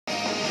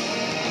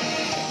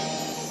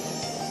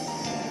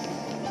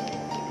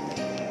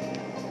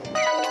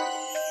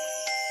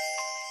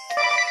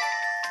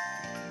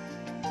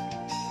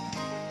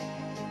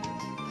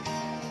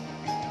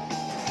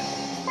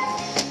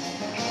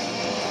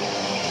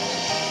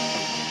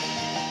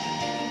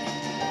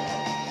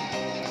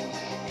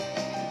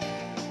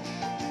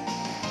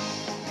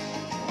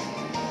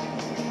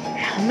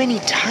How many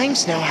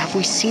times now have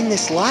we seen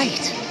this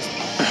light?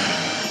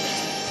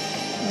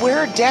 Where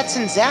are Dats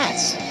and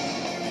Zats?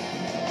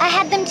 I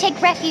had them take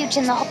refuge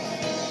in the hole.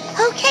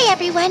 Okay,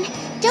 everyone.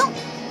 Don't...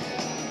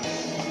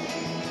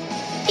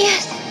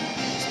 Yes.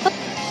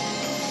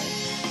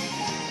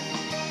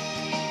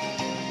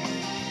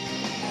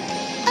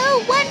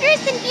 Oh,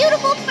 wondrous and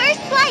beautiful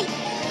first flight!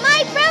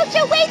 My brooch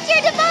awaits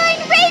your divine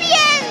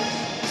radiance!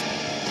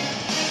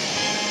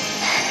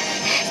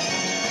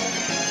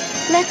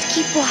 Let's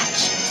keep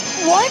watch.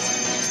 What?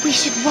 We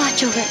should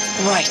watch over...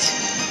 Right.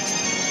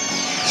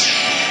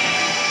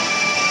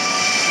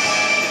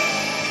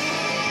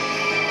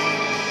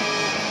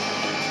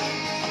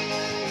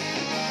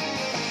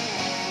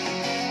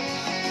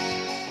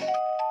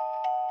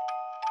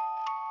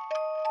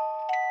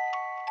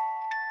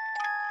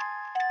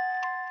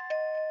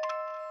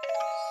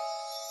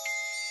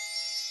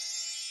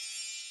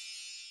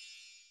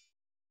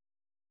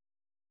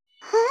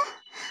 Huh?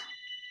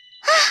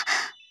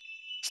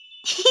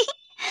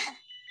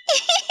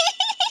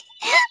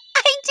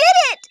 I did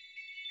it!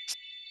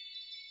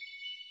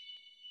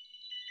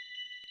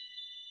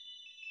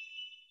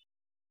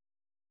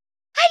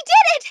 I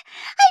did it!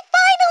 I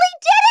finally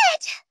did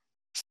it!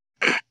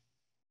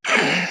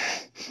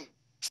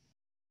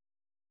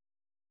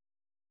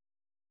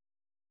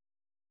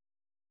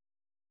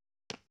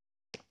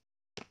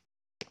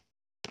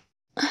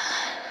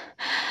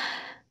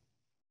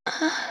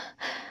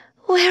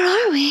 Where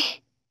are we?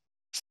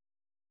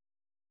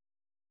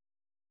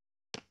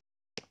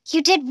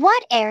 You did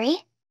what,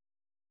 Aerie?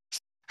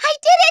 I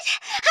did it!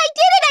 I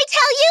did it, I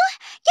tell you!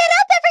 Get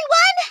up,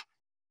 everyone!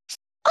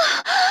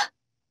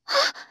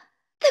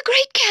 The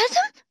Great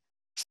Chasm?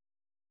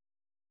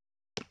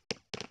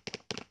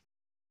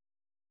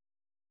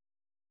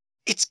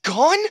 It's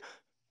gone?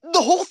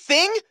 The whole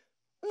thing?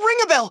 Ring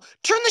a bell!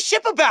 Turn the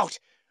ship about!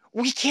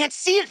 We can't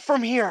see it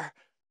from here!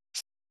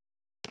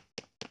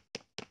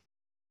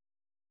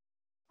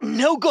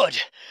 No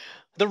good.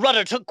 The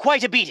rudder took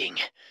quite a beating.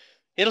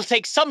 It'll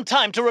take some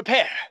time to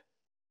repair.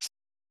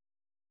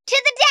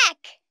 To the deck!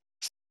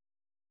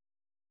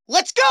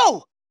 Let's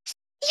go!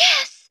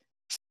 Yes!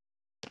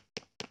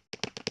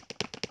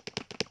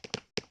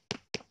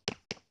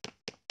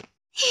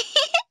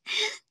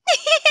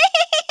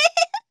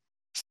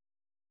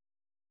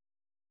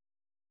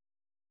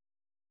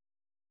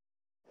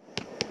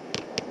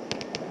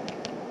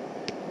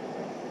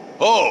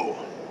 Oh,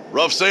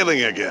 rough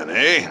sailing again,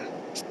 eh?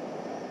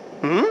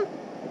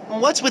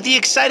 What's with the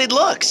excited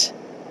looks?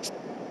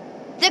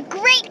 The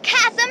Great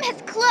Chasm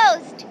has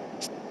closed!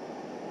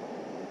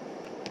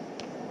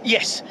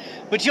 Yes,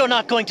 but you're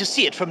not going to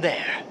see it from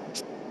there.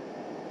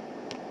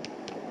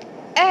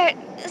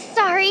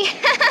 Sorry.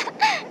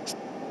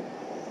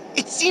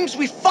 It seems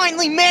we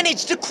finally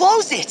managed to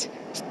close it!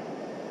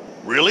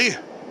 Really?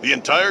 The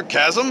entire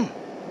chasm?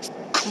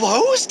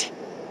 Closed?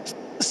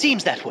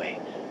 Seems that way.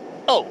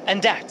 Oh,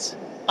 and Dats,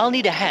 I'll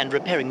need a hand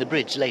repairing the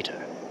bridge later.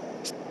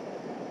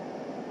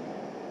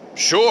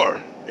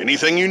 Sure.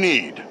 Anything you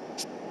need.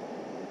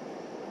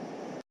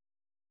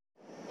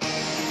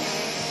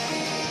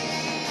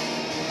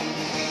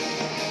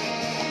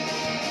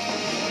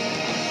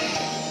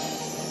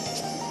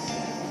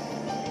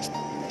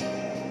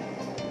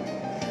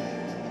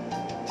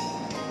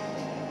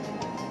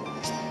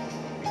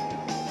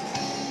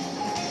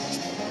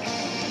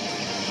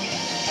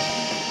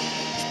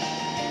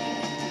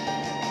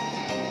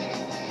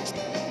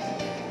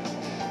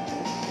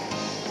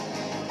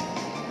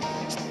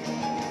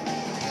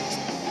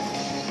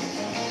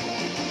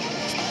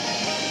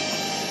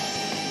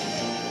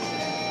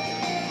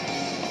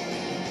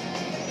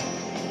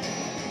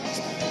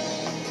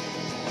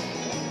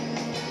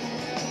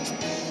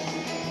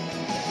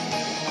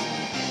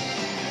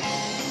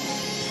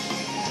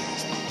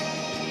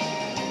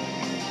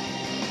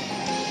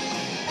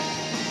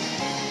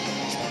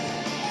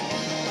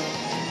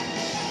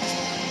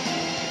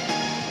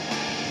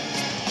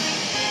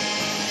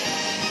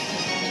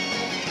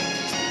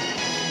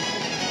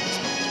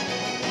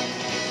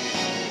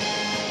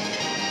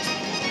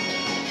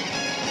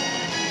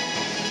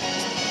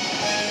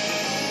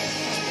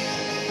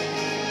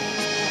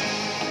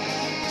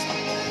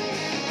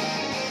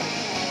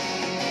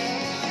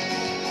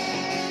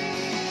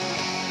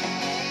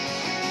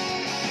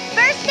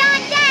 First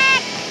on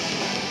deck!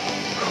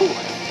 Whew,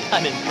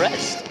 I'm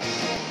impressed.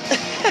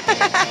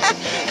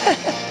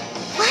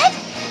 What?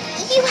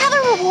 You have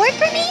a reward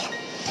for me?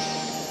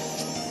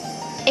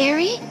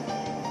 Aerie?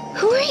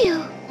 Who are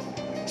you?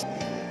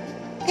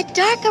 The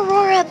dark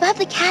aurora above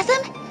the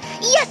chasm?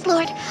 Yes,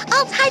 Lord.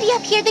 I'll tidy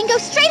up here, then go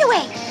straight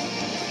away.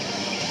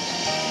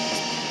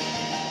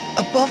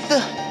 Above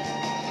the...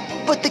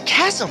 But the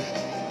chasm!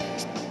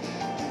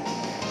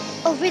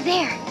 Over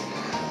there.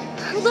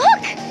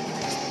 Look!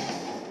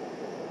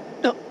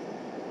 No,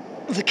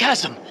 the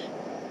chasm.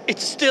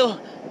 It's still...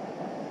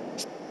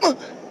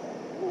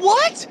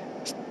 What?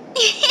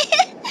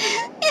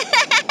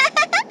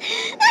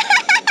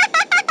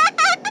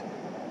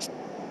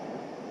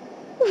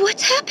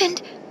 What's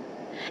happened?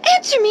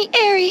 Answer me,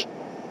 Aerie.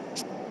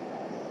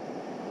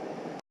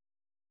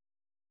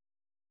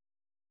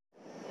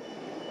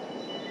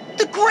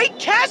 Great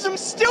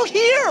Chasm's still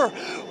here!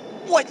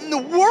 What in the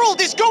world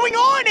is going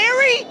on,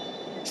 Eri?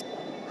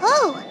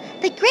 Oh,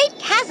 the Great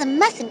Chasm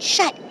mustn't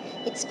shut.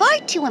 It's far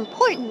too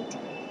important.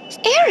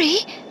 Eri?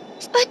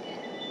 But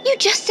you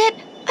just said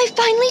I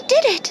finally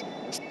did it.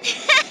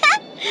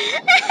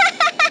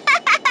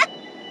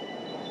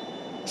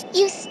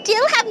 You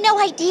still have no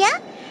idea?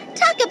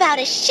 Talk about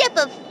a ship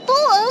of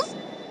fools!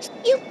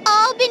 You've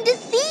all been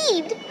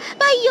deceived,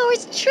 by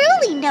yours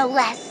truly, no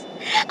less.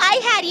 I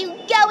had you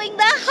going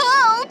the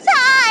whole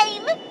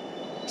time!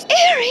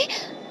 Eri,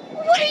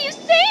 what are you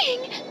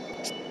saying?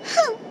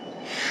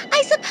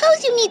 I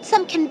suppose you need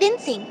some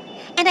convincing,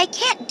 and I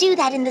can't do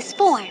that in this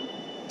form.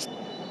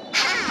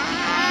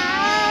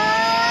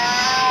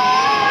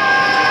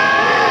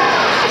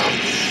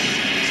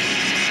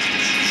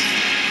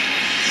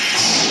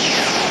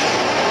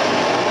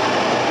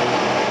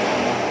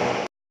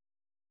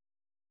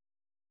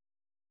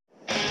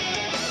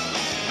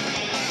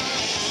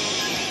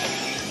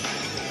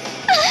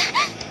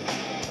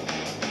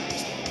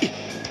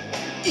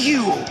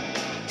 You!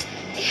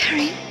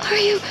 Eri, are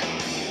you...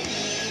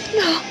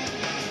 No,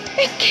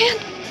 it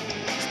can't...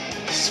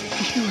 This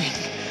feeling...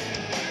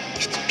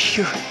 it's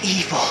pure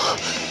evil.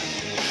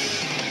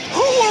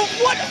 Who or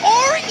what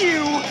are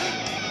you?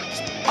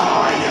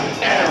 I am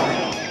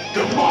Eri,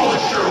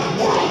 demolisher of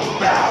world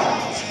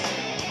bounds.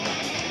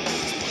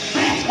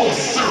 Faithful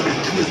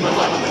servant to his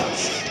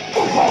malevolence,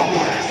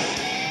 Ouroboros,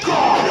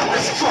 god of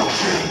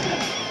destruction.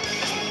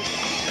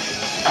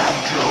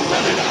 After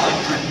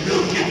 1100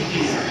 million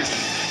years,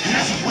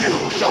 his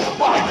will shall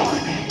finally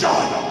be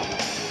done.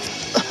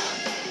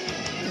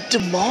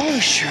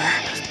 Demolisher?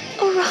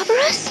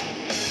 Ouroboros?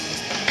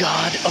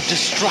 God of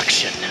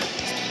destruction.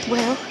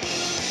 Will?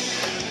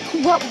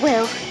 What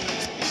will?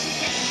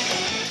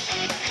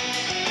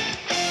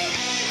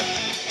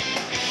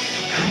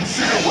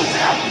 Consider what's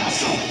happened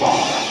so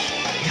far.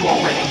 You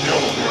already know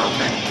there are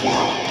many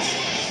worlds.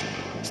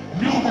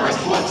 Numerous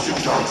Lexum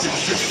darks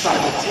exist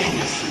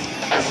simultaneously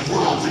as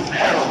worlds in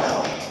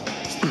parallel.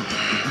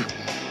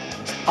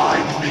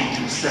 I've made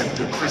you send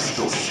the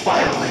crystals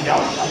spiraling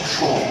out of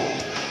control,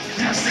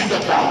 piercing the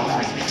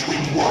boundaries between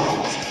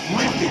worlds,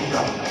 linking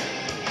them.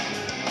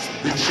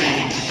 The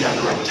chaining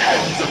together of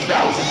tens of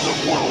thousands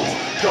of worlds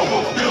shall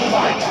fulfill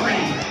my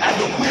dream and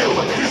the will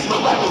of his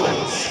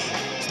malevolence.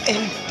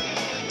 And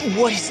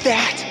what is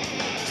that?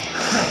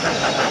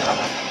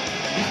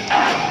 The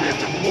advent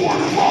of Lord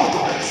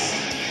Ouroboros.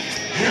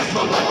 His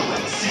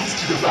malevolence seeks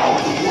to devour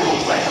the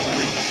worlds I have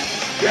linked,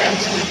 and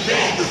to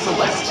invade the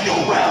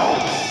celestial realm.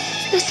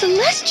 The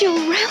Celestial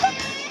Realm?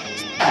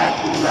 At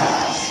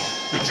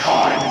last, the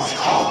time has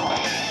come.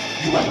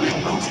 You have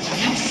been most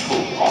useful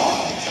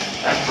pawns,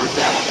 and for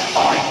that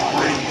I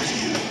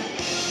praise you.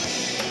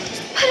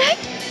 But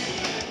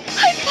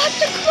I thought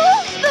to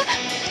close the...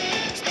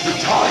 The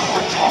time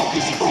for talk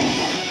is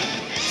over.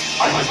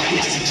 I must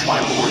hasten to my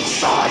lord's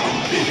side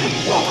and bid him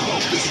welcome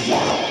to this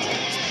world.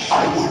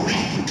 I will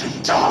leave you to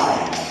die,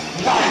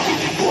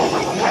 writhing in your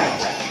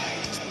regret.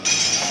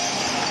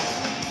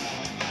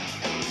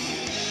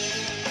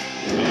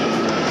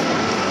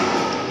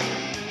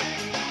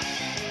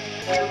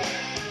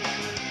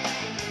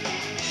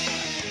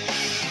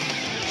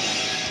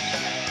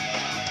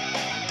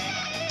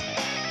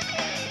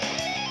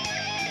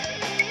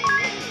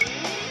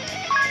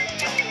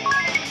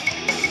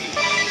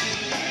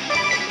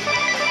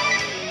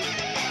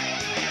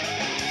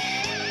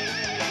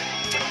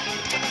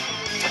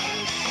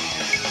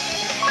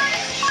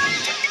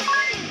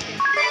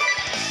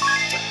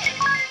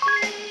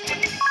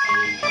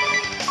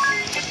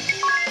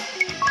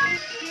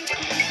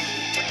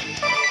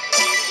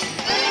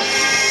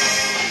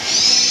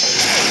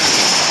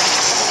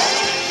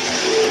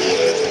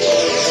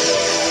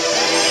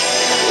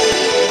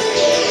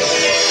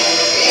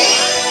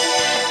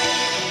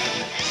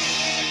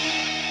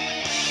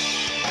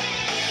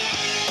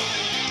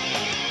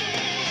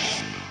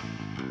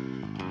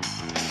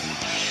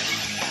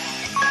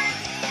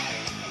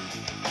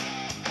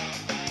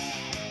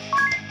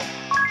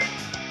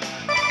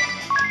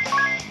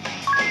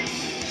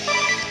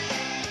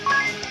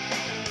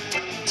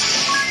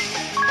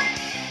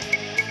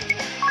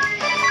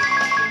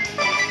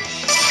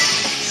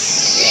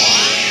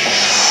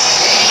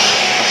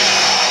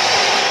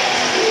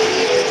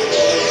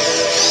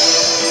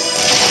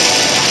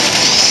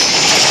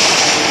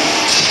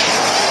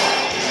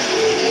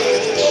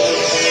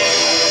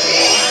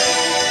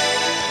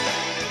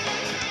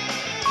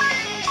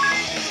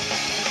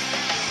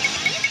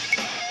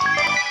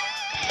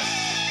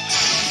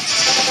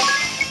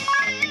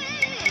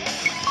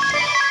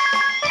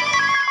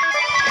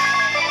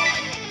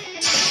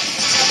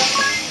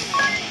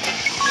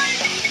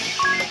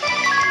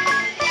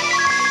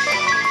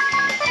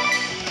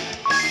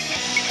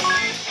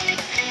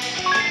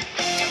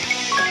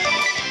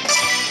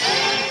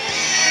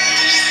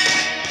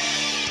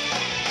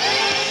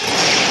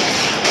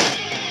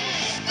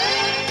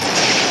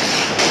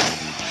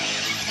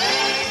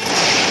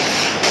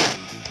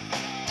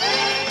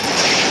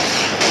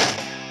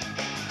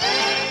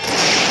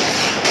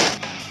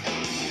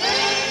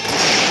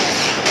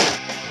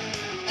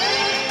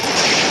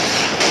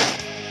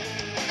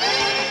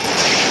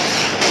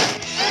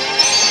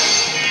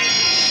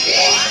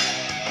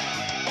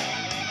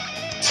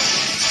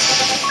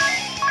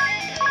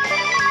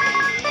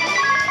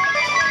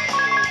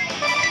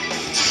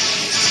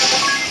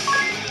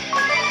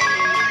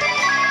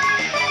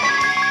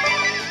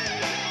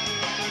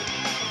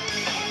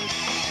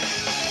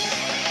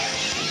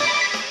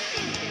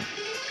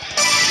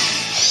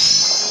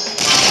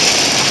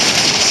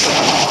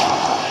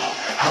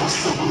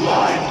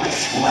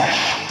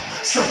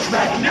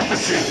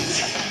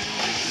 weaknesses.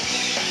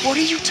 What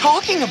are you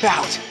talking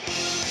about?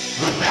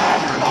 The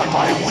pattern on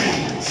my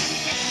wings.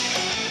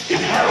 It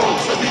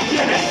heralds the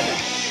beginning.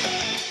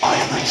 I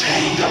have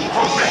attained a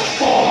perfect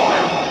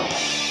form.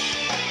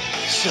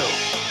 So,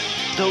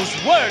 those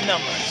were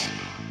numbers.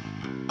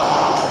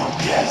 Ah,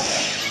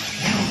 yes.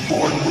 You've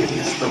borne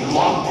witness the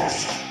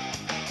longest.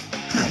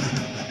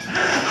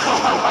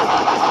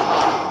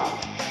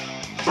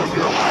 From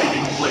your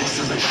hiding place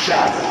in the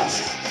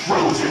shadows,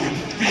 frozen in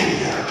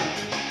fear.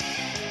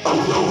 A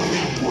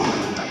lonely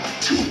worm,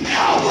 too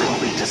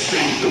cowardly to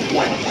save the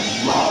one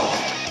you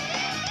loved.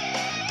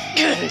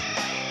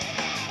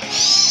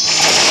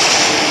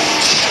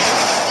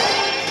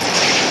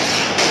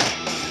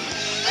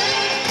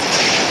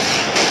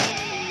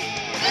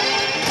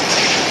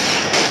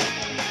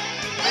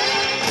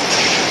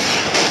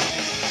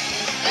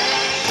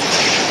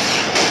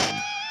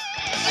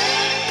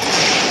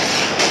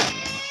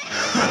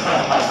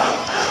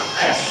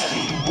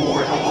 Pesky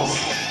mortals.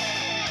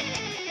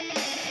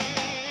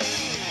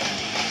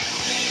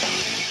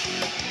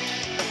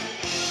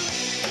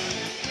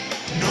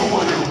 No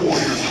other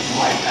warriors of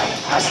light have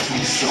pressed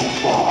me so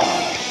far.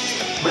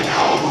 But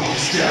how will you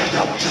stand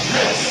up to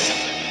this?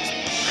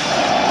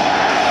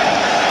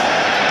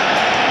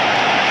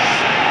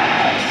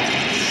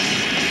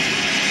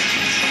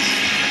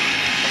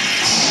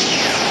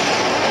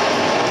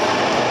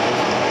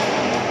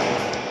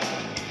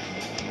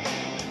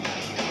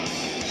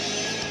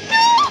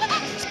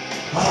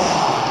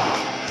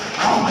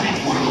 How many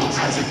worlds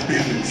has it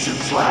been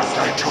since last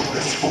I took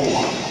this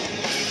form?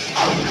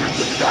 Hundreds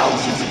of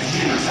thousands of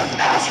years have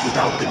passed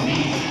without the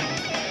need.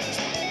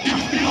 It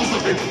feels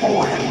a bit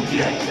foreign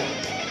yet,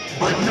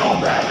 but no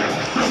matter.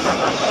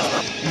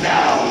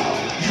 Now,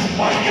 you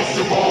mightiest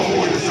of all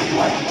warriors of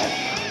light,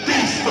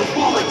 face the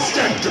full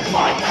extent of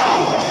my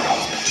power.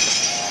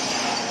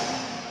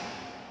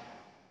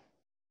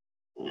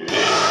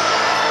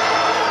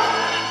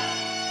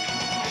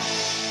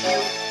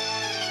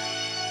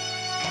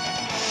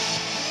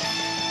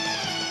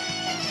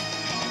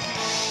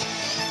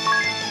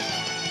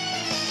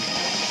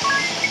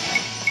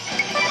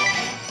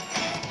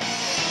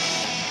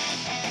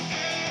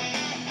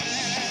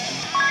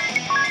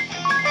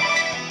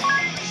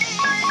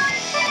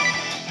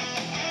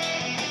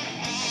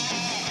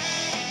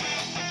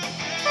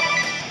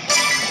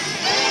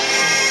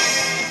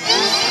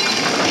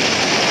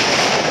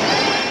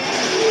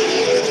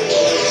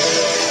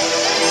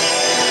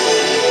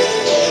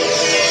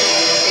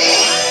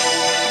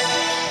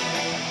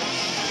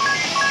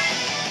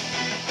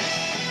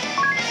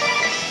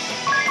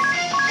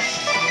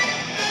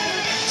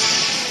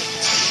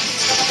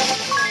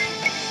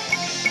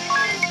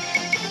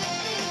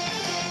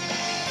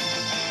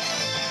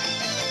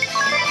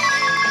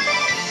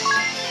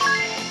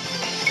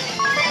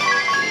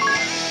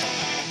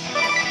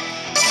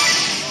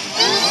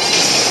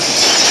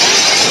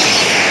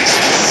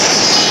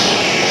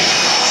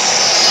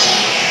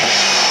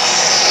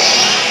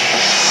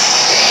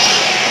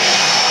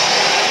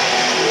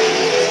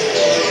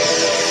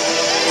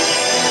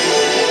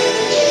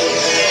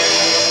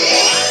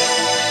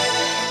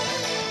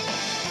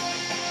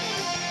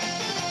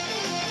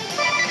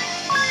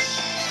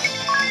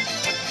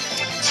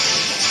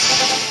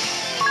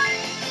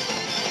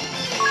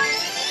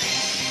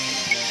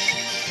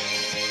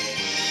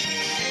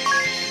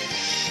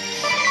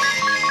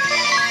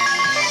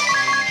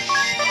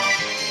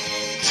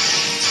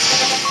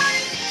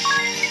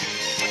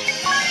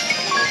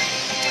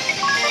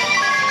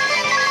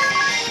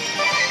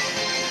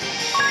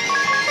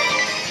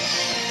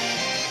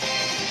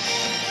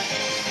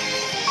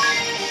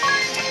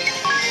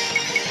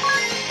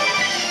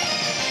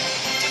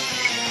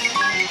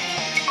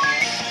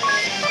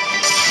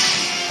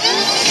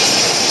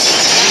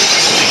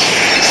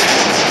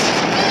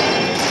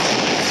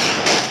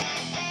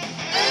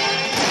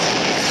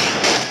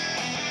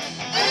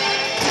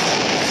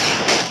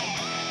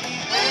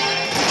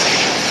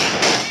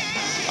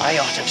 I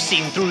ought to have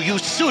seen through you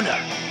sooner.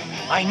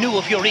 I knew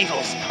of your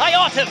evils. I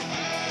ought to have...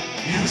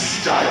 You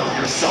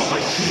style yourself a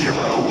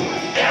hero.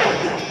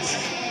 Arrogance.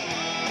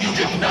 You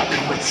did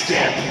nothing but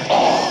stand in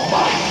all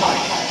my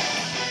might.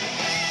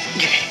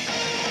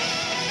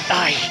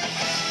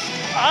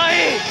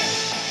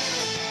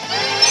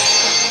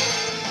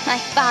 My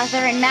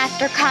father and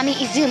Master Kami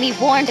Izumi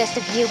warned us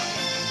of you.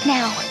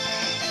 Now,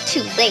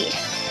 too late.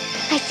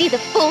 I see the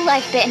fool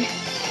I've been.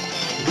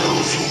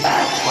 Those who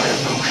act by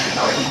emotion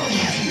are the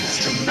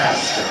easiest to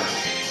master.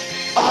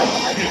 I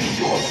pity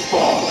your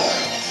father.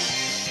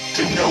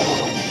 To know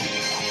of me,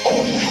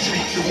 only to be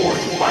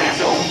thwarted by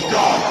his own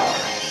daughter.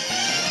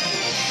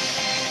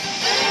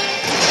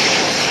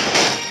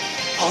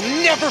 I'll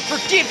never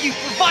forgive you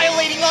for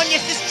violating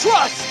Agnes'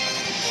 trust!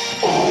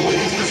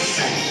 Always the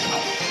same.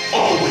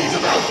 Always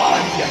about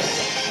Agnes.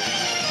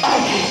 I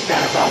hate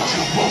that about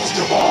you most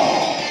of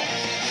all.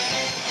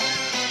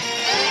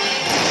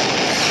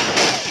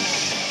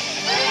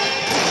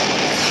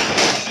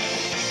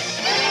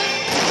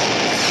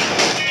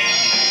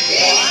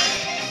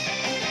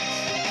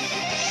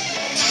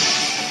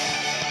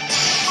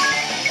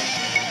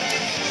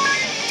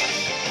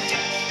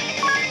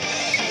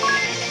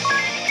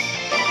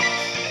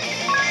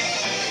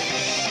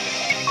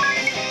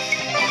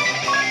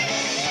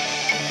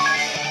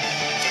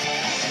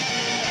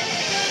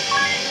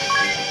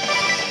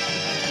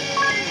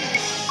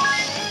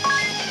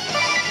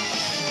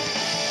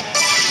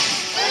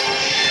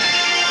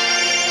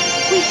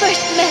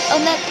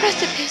 that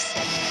precipice,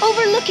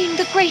 overlooking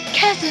the great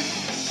chasm.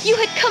 You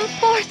had come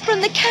forth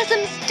from the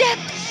chasm's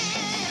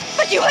depths,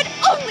 but you had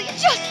only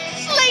just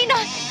slain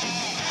us.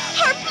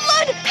 Our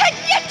blood had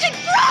yet to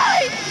dry!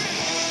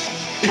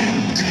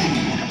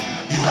 Indeed,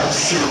 you have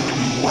served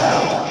me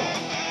well.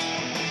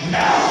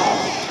 Now,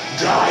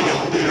 die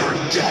a bitter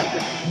death,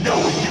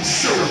 knowing you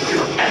served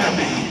your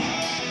enemy.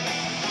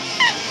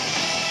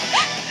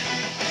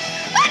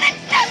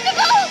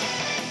 Unacceptable!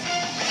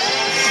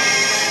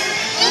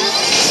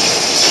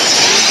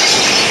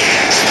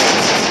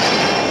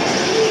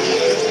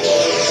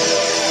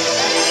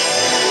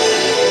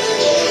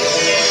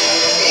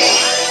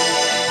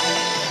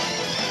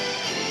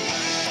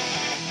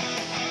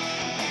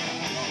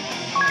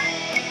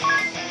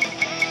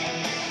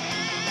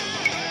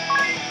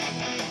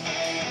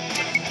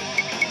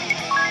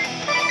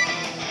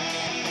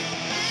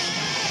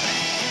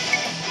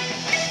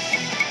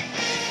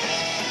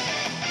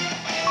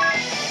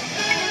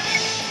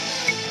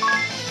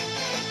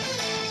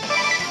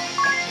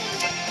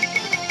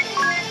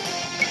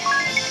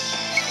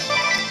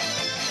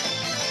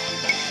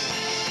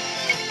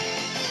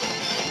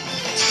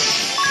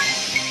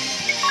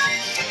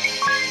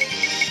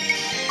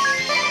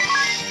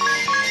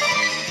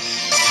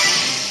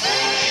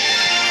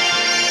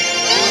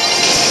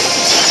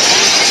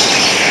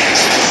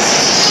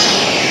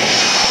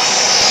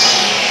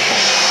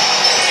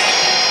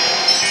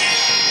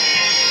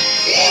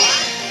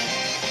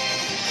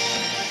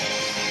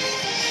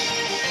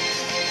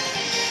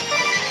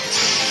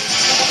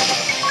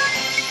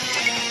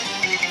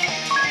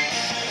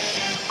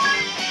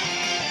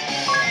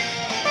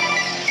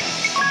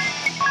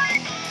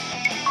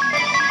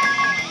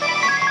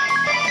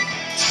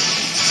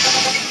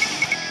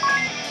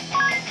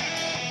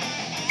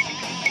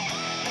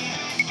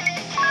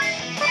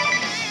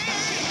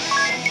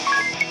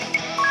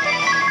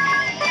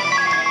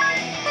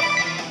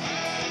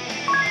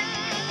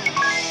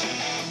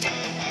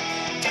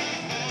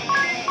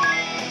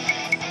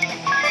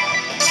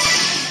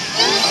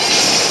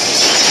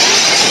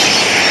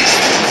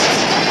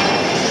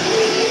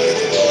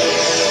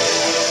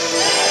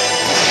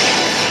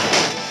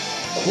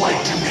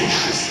 Quite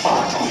tenacious,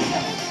 aren't we?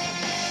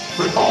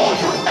 But all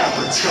your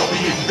efforts shall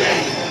be in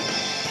vain.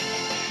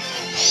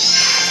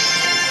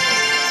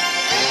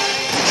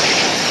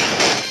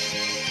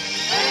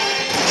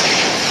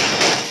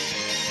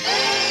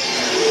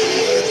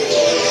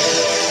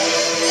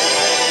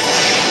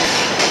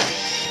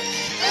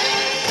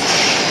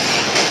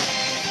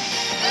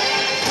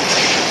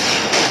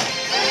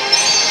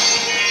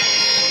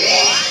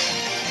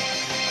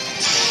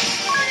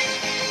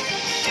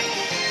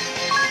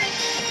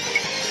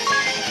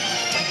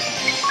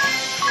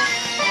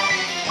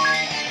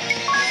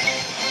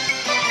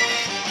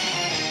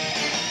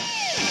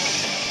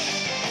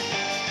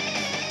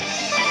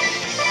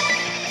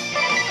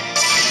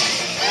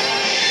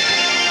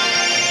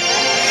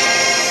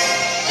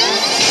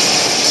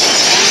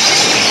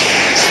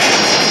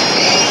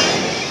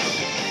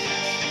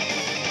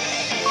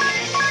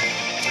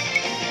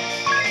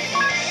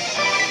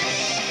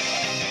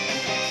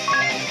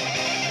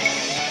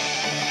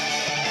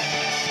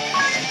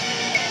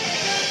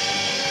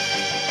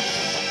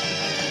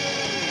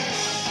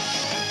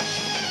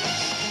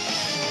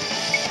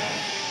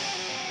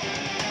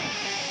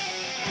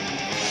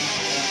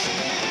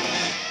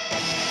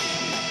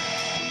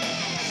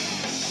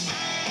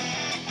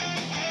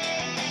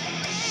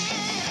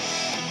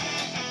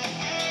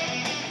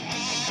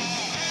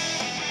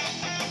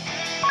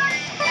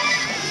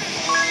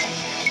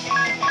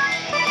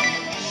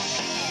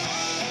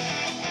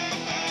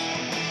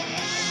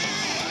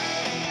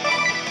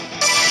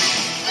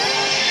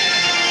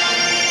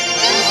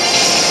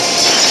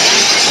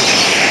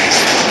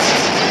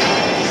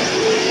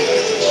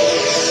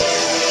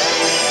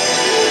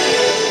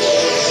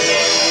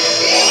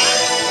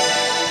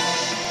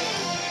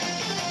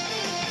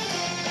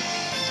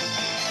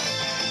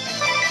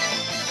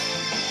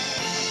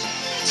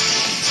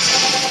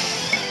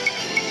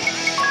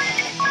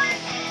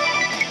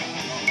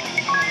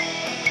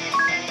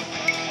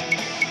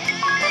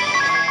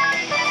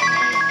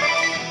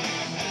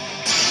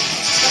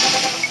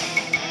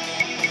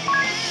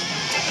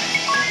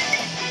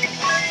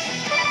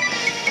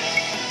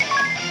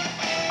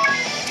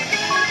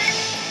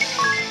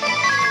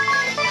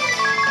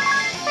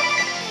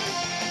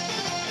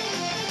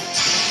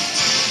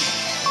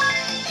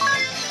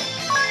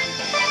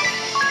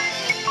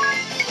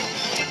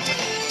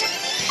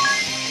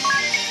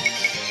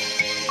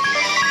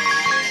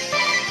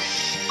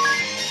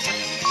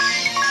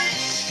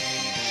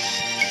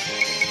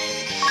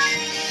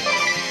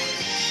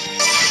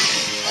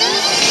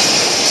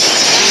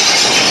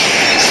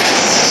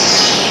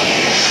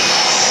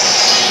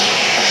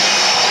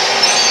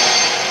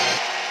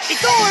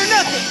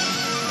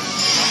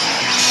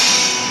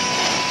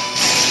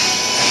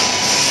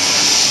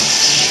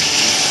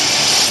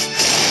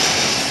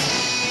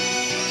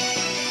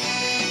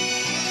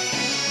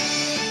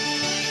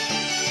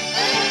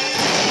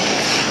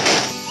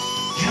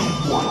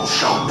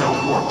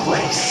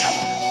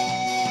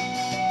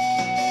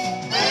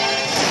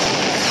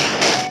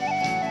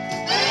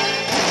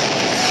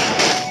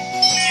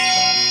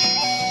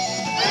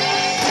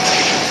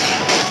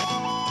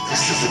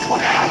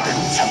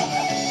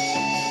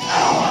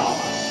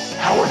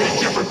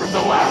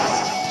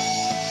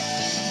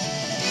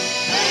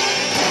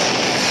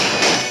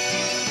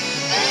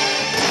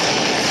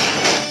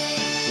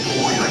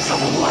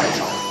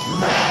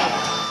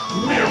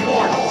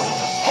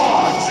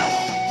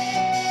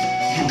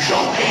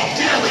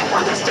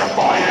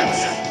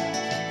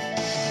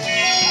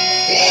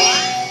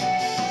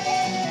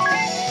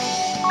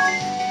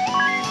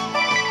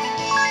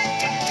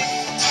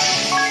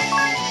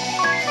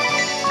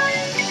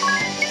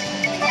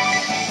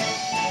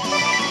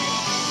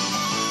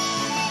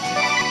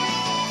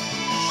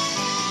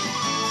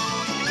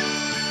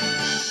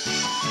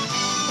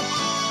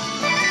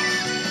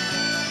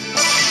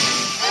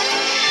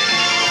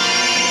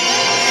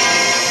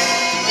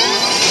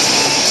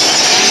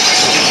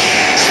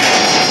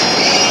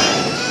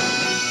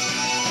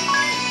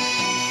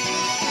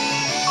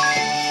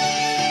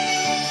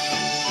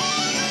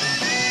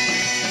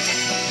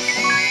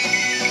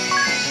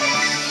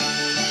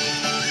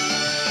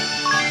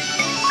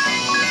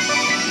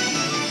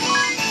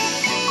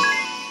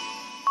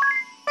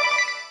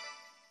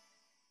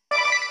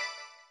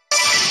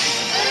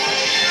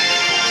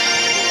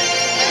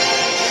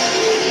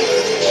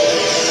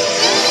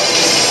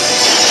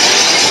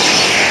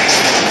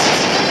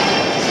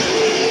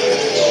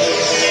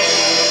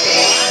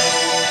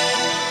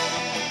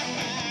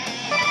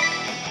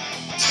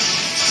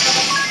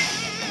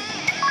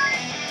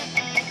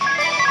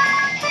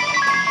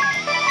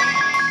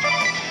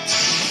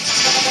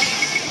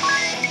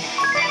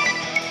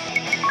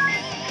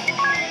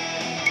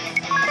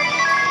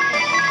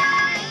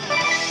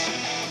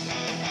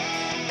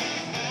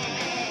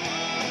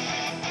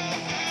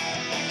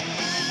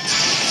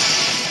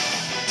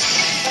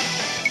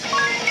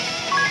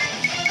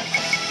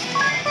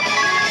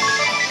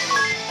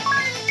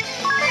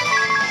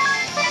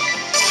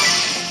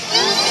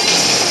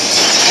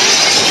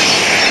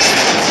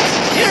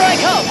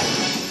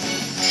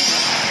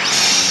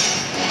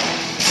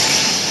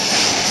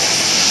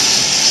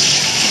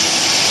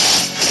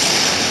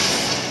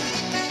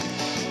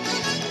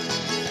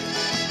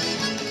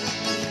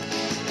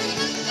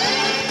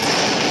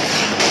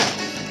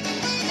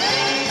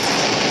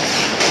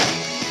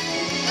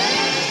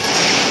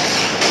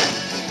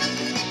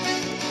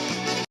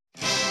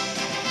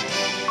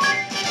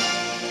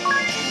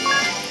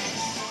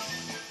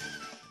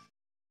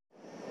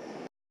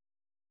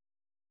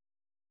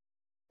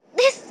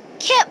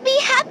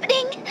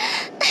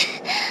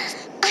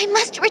 I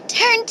must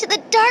return to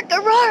the Dark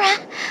Aurora.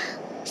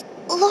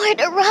 Lord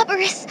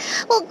Ouroboros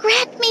will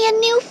grant me a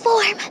new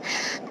form.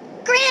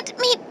 Grant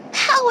me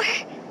power.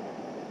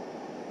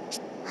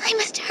 I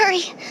must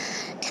hurry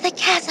to the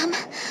chasm.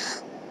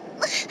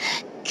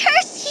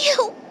 Curse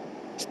you!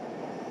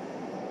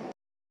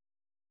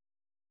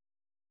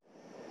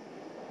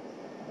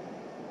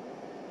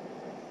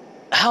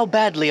 How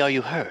badly are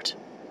you hurt?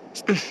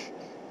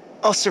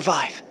 I'll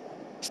survive.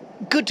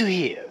 Good to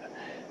hear.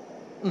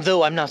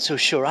 Though I'm not so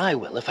sure I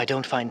will if I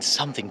don't find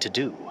something to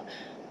do.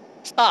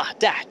 Ah,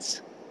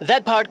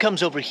 that part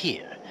comes over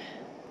here.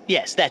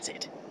 Yes, that's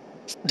it.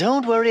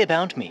 Don't worry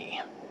about me.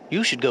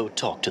 You should go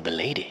talk to the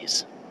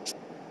ladies.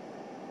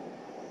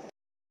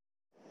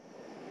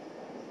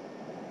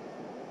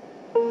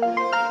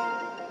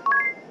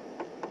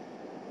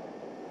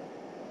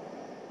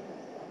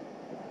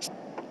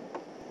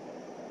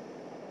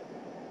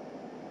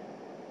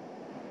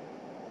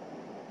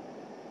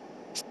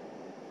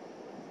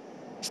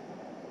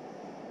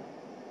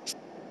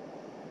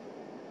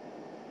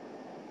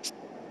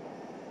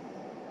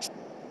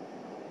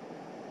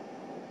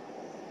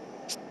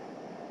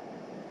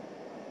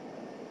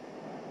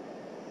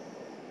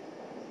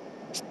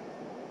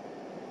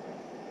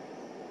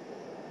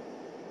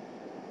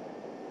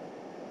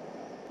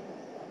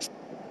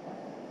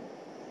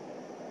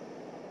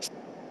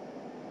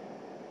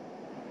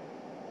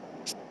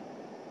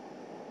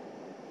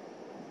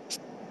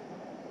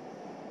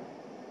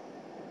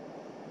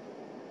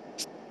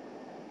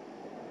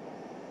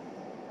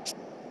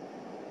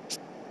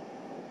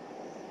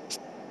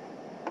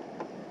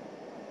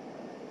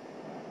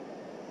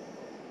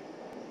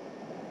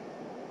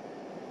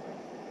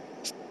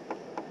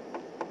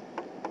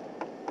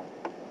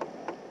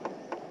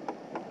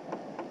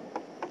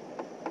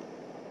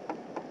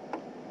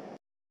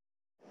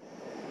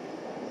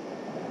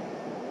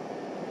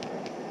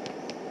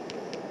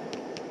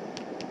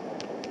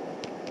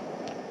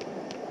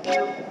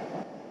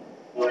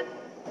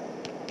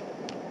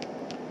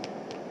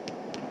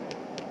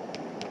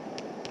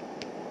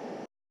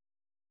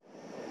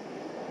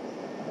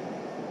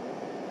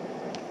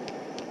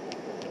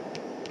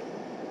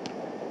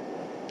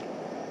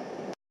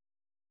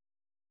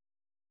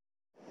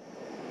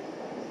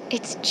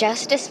 It's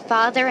just as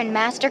Father and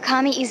Master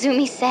Kami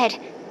Izumi said.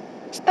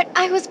 But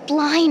I was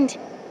blind.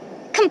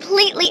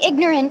 Completely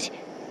ignorant.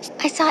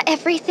 I saw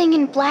everything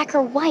in black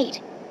or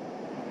white.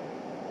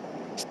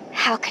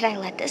 How could I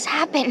let this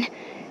happen?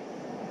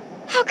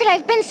 How could I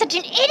have been such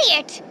an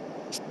idiot?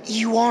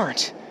 You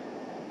aren't.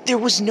 There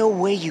was no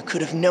way you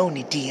could have known,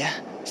 Idia.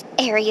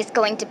 Eri is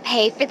going to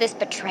pay for this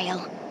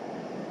betrayal.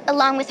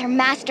 Along with her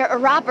master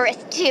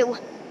Ouroboros, too.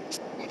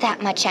 That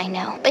much I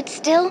know. But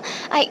still,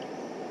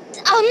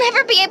 I'll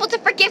never be able to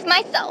forgive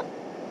myself.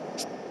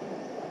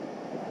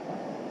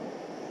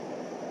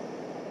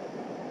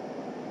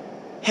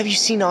 Have you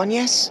seen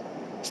Agnes?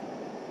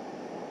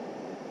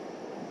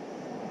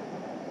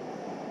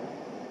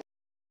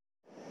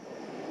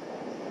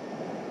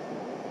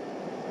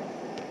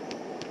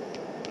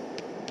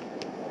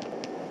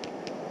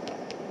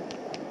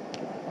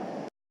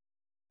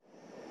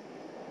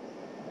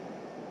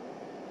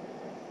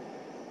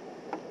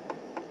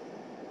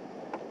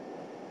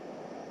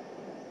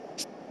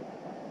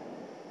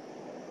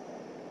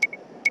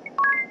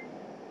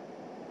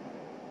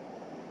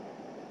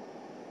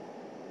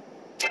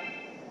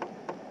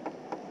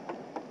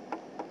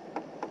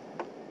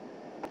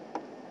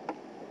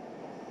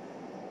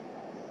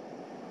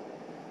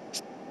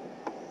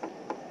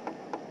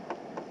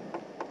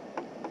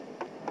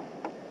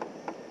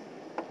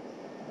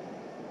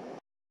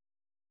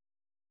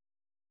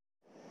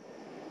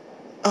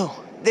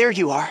 Oh, there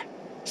you are.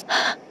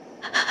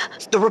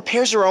 The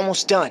repairs are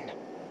almost done.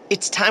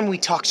 It's time we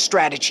talk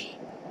strategy.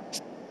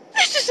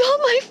 This is all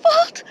my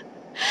fault.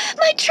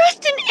 My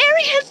trust in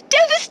Eri has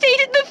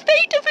devastated the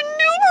fate of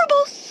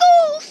innumerable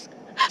souls.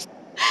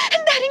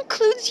 And that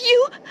includes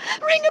you,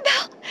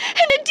 Ringabel,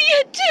 and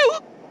Adia too.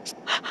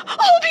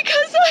 All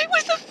because I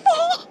was a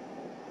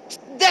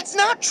fool. That's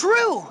not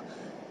true!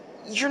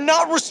 You're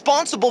not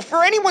responsible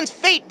for anyone's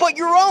fate but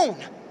your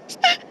own!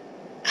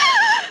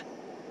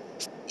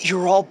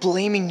 You're all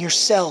blaming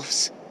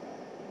yourselves.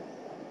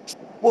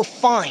 Well,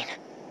 fine.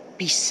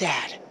 Be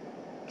sad.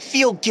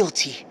 Feel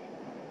guilty.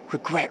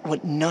 Regret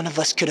what none of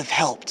us could have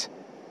helped.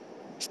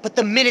 But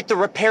the minute the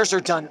repairs are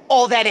done,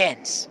 all that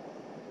ends.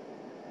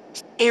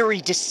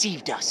 Eri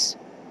deceived us.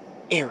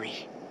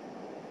 Eri.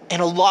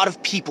 And a lot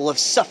of people have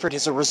suffered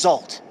as a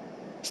result.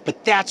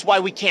 But that's why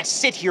we can't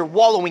sit here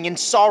wallowing in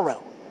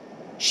sorrow.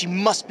 She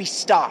must be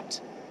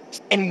stopped.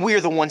 And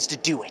we're the ones to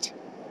do it.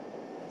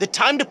 The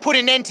time to put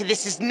an end to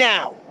this is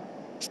now.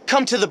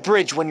 Come to the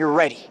bridge when you're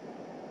ready.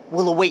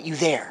 We'll await you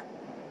there.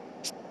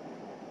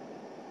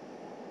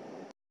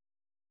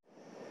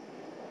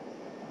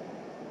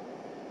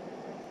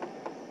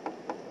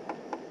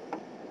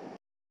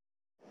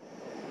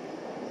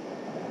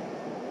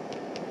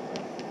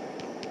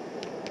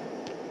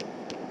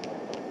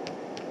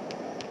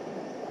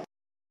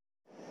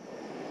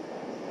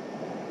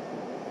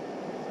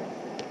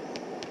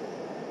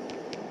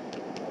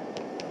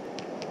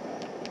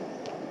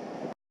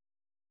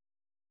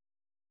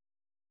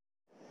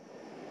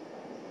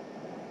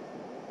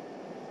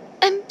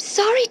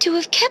 sorry to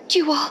have kept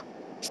you all.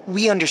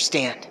 We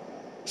understand.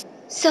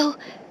 So,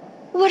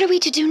 what are we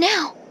to do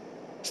now?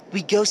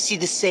 We go see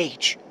the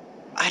sage.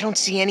 I don't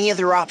see any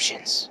other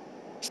options.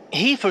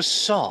 He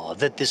foresaw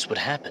that this would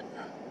happen.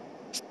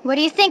 What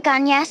do you think,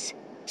 Agnes?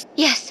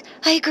 Yes,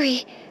 I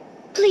agree.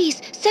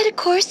 Please, set a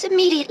course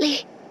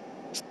immediately.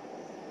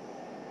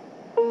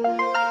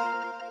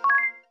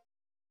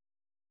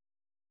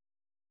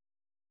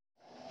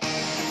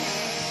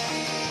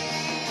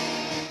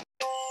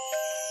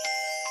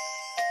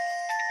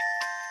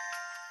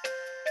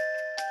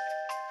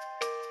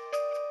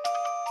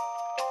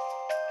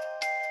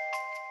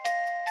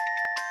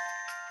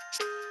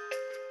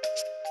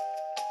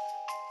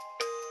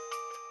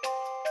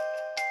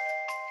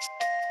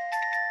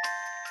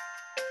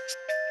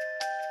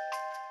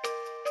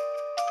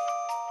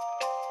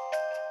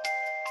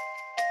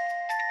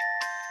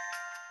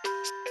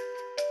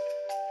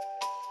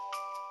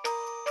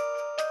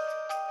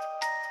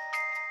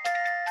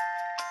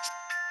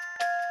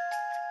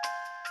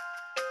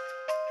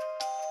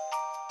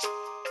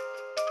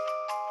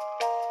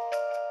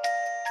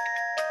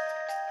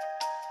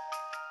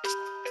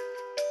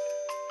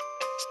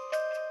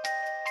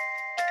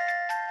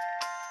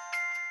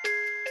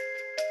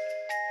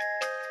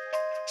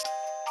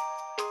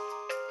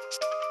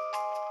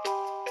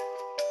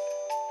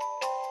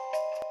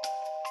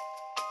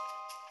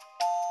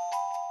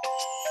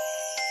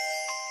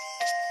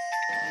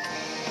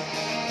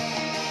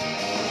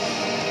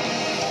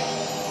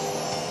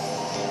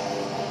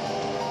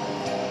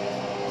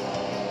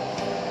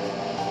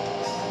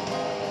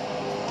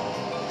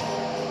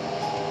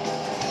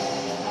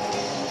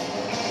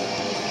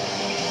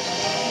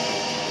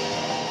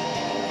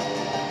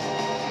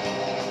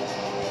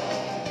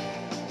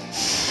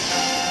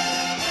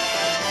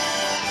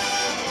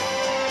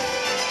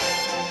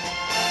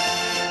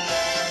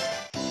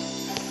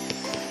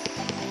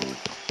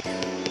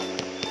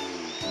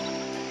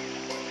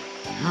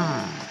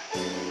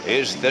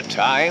 Is the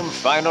time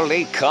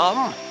finally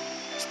come?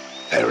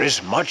 There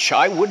is much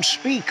I would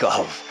speak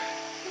of.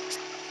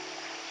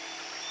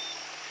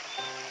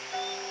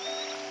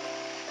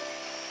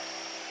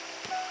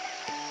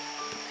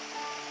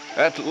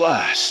 At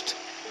last,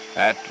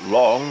 at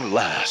long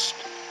last.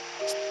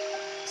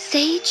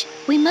 Sage,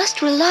 we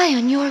must rely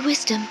on your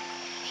wisdom.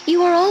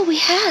 You are all we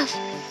have.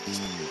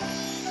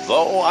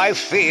 Though I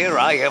fear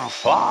I am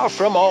far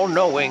from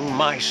all-knowing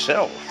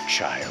myself,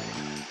 child.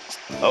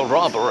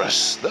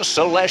 Ouroboros, the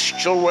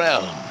celestial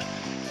realm.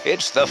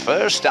 It's the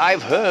first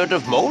I've heard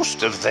of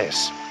most of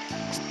this.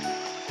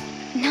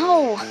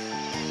 No.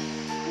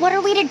 What are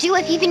we to do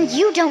if even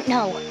you don't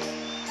know?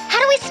 How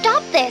do we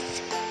stop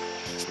this?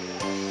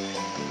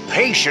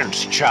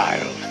 Patience,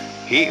 child.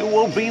 He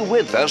will be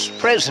with us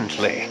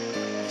presently.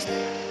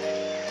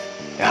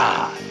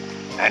 Ah,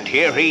 and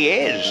here he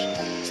is.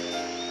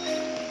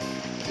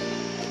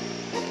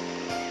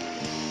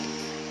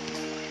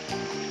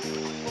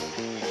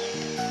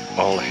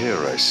 All here,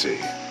 I see.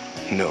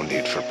 No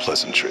need for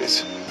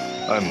pleasantries.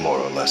 I'm more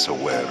or less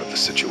aware of the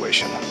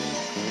situation.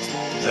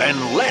 Then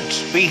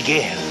let's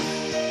begin.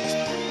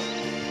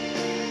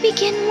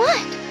 Begin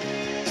what?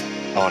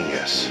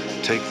 Agnes,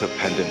 take the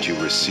pendant you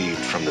received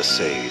from the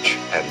sage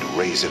and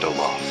raise it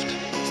aloft.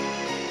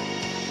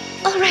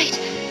 All right.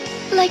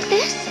 Like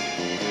this?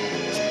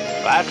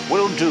 That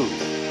will do.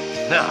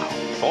 Now,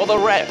 for the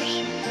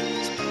rest.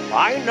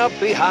 Line up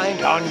behind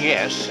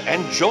Agnes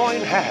and join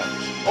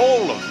hands,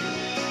 all of you.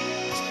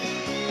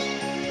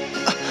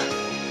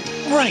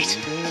 Right.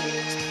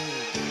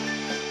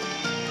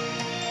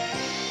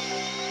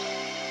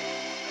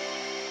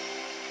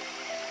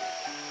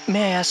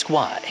 May I ask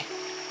why?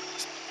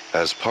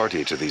 As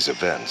party to these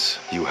events,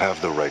 you have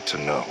the right to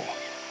know.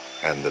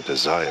 And the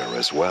desire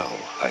as well,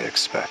 I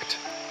expect.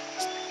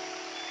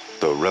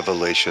 The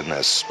revelation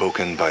as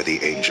spoken by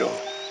the angel.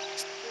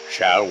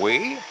 Shall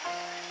we?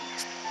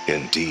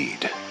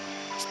 Indeed.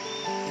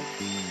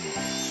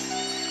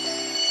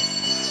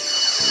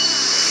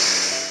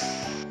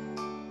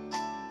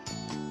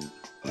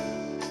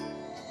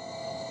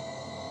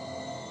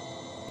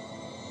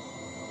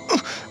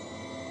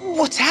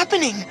 What's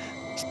happening?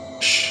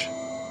 Shh.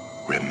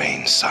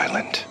 Remain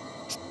silent.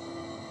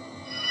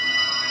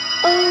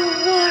 O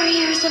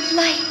warriors of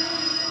light,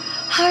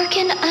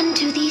 hearken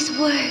unto these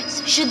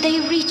words, should they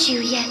reach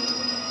you yet.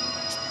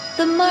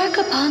 The mark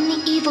upon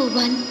the evil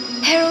one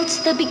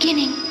heralds the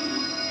beginning.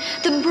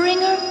 The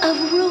bringer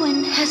of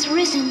ruin has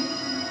risen.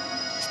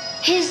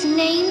 His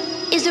name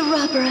is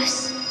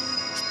Ouroboros.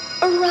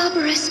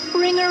 Ouroboros,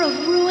 bringer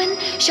of ruin,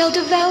 shall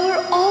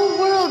devour all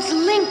worlds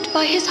linked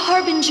by his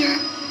harbinger.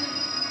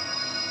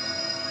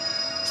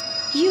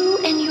 You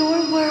and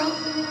your world,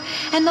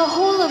 and the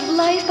whole of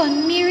life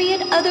on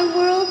myriad other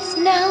worlds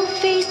now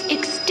face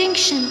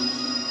extinction.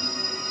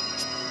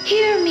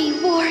 Hear me,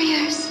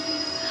 warriors.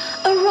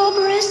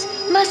 Ouroboros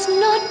must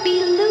not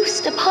be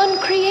loosed upon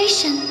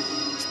creation.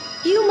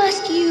 You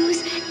must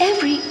use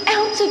every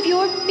ounce of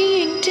your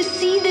being to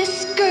see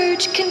this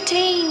scourge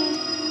contained.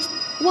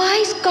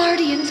 Wise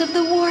guardians of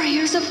the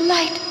warriors of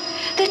light,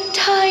 the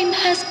time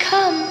has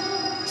come.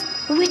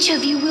 Which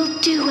of you will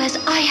do as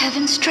I have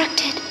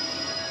instructed?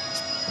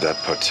 That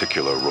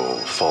particular role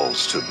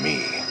falls to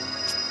me.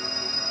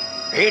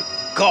 It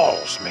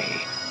galls me,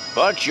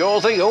 but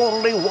you're the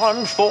only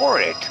one for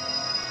it.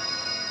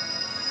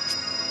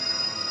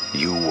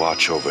 You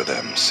watch over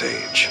them,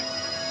 Sage.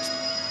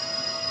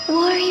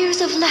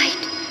 Warriors of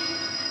light,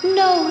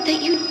 know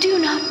that you do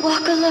not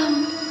walk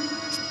alone.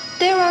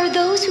 There are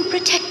those who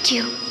protect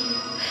you,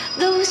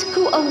 those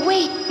who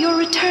await your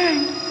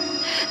return,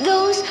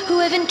 those who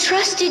have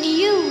entrusted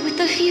you with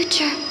the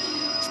future,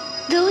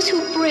 those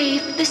who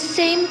brave the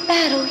same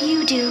battle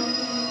you do.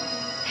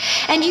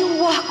 And you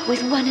walk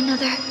with one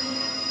another.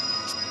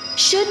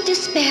 Should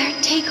despair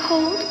take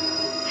hold,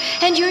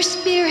 and your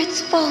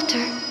spirits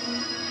falter,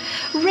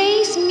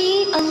 raise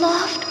me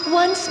aloft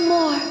once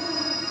more.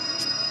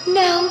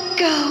 Now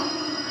go,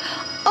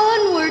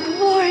 onward,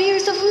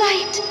 warriors of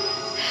light,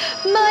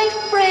 my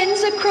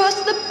friends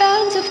across the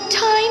bounds of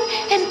time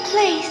and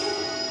place.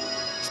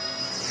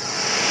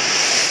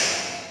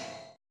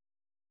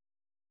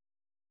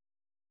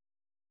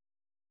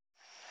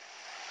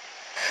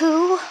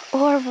 Who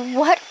or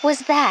what was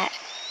that?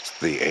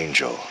 The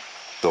Angel.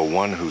 The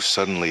one who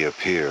suddenly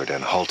appeared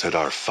and halted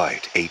our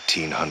fight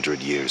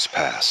 1800 years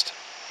past.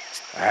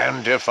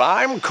 And if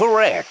I'm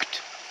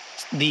correct,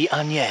 The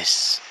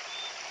Agnès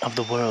of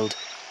the world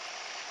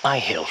I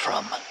hail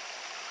from.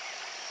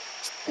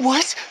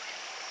 What?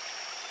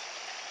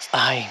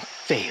 I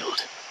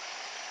failed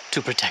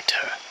to protect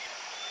her.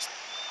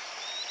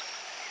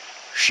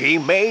 she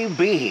may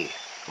be,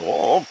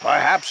 or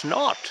perhaps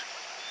not.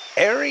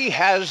 Eri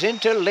has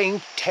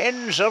interlinked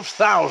tens of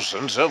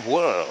thousands of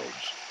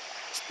worlds.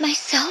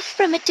 Myself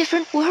from a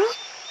different world?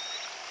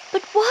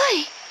 But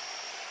why?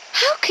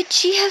 How could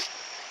she have...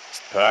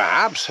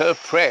 Perhaps her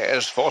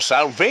prayers for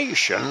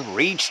salvation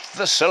reached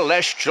the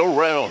celestial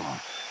realm.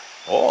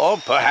 Or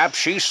perhaps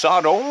she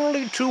sought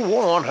only to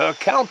warn her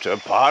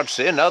counterparts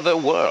in other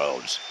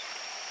worlds.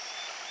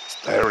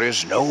 There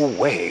is no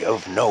way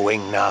of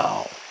knowing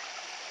now.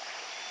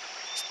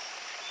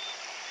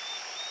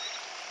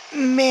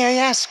 May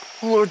I ask,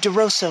 Lord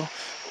DeRosso,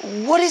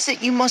 what is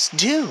it you must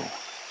do?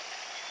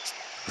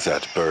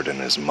 That burden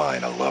is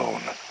mine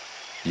alone.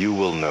 You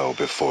will know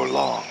before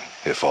long,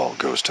 if all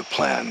goes to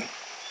plan.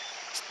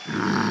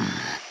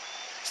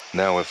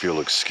 Now, if you'll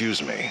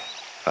excuse me,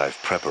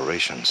 I've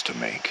preparations to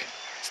make.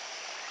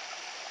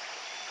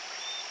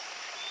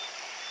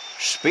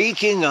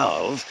 Speaking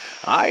of,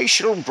 I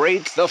shall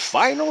break the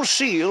final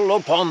seal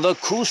upon the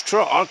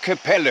Kustra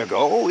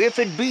archipelago if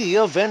it be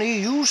of any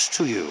use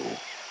to you.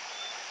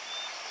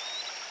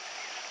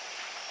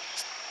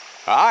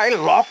 I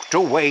locked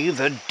away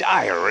the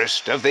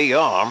direst of the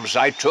arms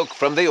I took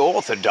from the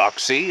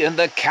Orthodoxy in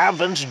the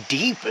cavern's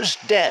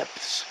deepest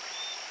depths.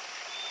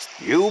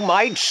 You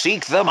might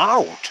seek them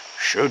out,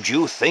 should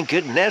you think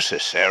it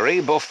necessary,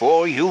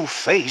 before you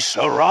face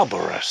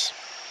Ouroboros.